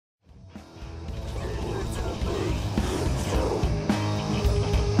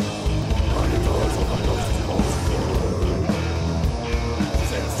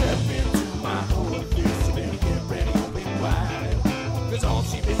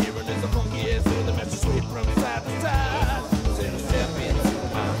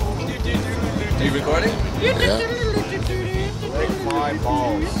recording? Yeah. My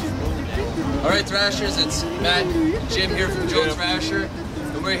balls. Alright, Thrashers, it's Matt and Jim here from Joe Thrasher,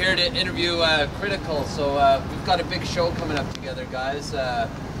 and we're here to interview Criticull. So we've got a big show coming up together, guys,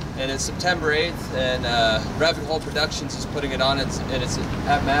 and it's September 8th, and REVERIE Productions is putting it on, and it's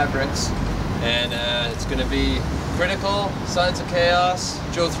at MAVERICK'S, and it's going to be Criticull, Signs of Chaos,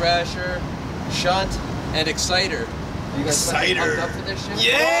 Joe Thrasher, SHUNT, and Exciter. You guys pumped up for this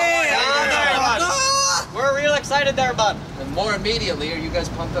shit? We're real excited there, bud. And more immediately, are you guys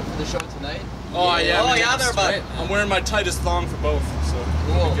pumped up for the show tonight? Oh yeah, oh yeah, there, bud. I'm wearing my tightest thong for both, so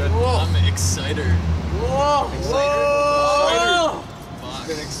Cool. good. I'm excited. Whoa! Whoa! Fuck.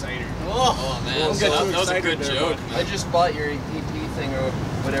 Been excited. Oh man, Don't get too that was a excited good there, joke. bud. I just bought your EP thing or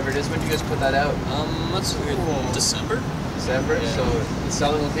whatever it is. When did you guys put that out? That's December. December. Yeah. So it's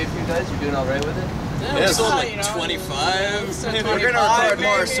selling okay for you guys? You're doing all right with it? Yeah, Yeah, we sold like you know, 25. We're gonna record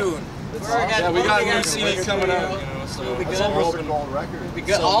more maybe. soon. Yeah, we got new CDs coming out, you know, so It's almost a gold record.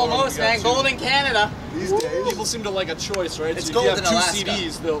 Almost, man. Gold in Canada. These days. people seem to like a choice, right? It's so gold if you in have two Alaska.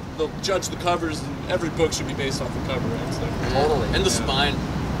 CDs, they'll judge the covers, and every book should be based off the cover, right? So, Totally. And the spine.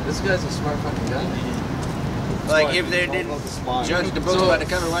 This guy's a smart fucking guy. Like if they didn't judge the book by the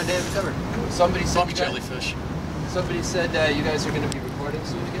cover, why they have the cover? Somebody said you guys, jellyfish. somebody said you guys are going to be recording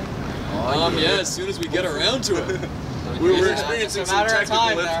soon again? Yeah, as soon as we get around to it. we were Yeah. experiencing It's a some matter of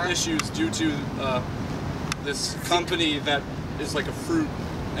technical time there. issues due to this company that is like a fruit,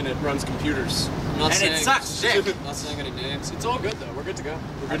 and it runs computers. And it sucks dick. Not saying any names. It's all good though. We're good to go.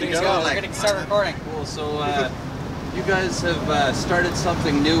 We're good to Let's go. go. We're gonna start recording. Cool. So you guys have started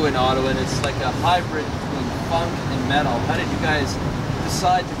something new in Ottawa, and it's like a hybrid between funk and metal. How did you guys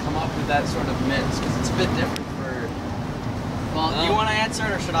decide to come up with that sort of mix? Because it's a bit different for... Well, do you want to answer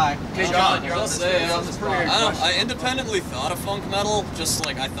it or should I? Okay, John, you're on the spot. I independently thought of funk metal, just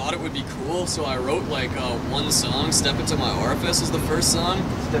like I thought it would be cool, so I wrote like one song, Step Into My Orifice is the first song.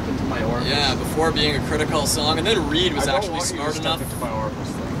 Step Into My Orifice. Yeah, before being a Criticull song, and then Reed was actually smart enough. Into my orifice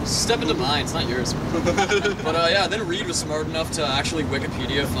thing. Step into mine, it's not yours. But yeah, then Reed was smart enough to actually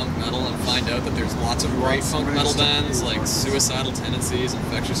Wikipedia funk metal and find out that there's lots of great funk metal bands like Suicidal Tendencies,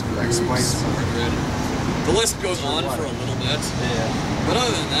 Infectious Grooves, Mordred. The list goes on for a little bit. Yeah. But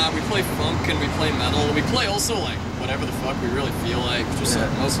other than that, we play funk and we play metal. We play also like whatever the fuck we really feel like, just like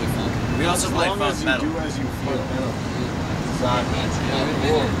mostly funk. We also play funk metal. Do as you feel.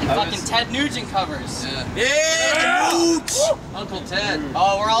 And fucking Ted Nugent covers. Yeah. Uncle Ted.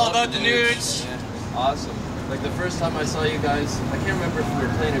 Oh, we're all Love about the nudes. Yeah. Awesome. Like the first time I saw you guys, I can't remember if we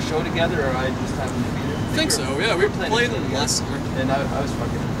were playing a show together or I just happened to be there. I think so, yeah, we played them last summer. And I was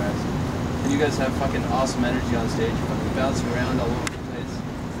fucking impressed. And you guys have fucking awesome energy on stage. You're fucking bouncing around all over the place.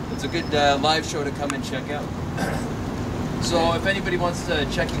 It's a good live show to come and check out. So if anybody wants to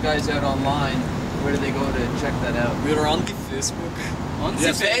check you guys out online, where do they go to check that out? We're on the Facebook. On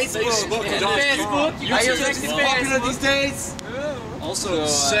Yes, Facebook. Facebook.com. Are you popular these days? Also,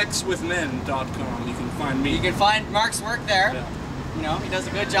 sexwithmen.com. You can find me. You can find Mark's work there. Yeah. You know, he does a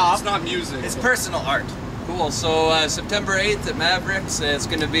good job. It's not music. It's personal art. Cool. So September 8th at MAVERICK'S, it's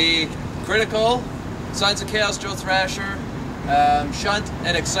going to be Criticull, Signs of Chaos, Joe Thrasher, SHUNT,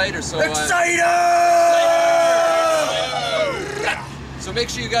 and Exciter. So so make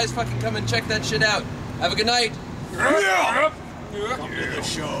sure you guys fucking come and check that shit out. Have a good night.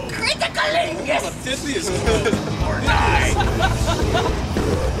 Criticalling! Yes!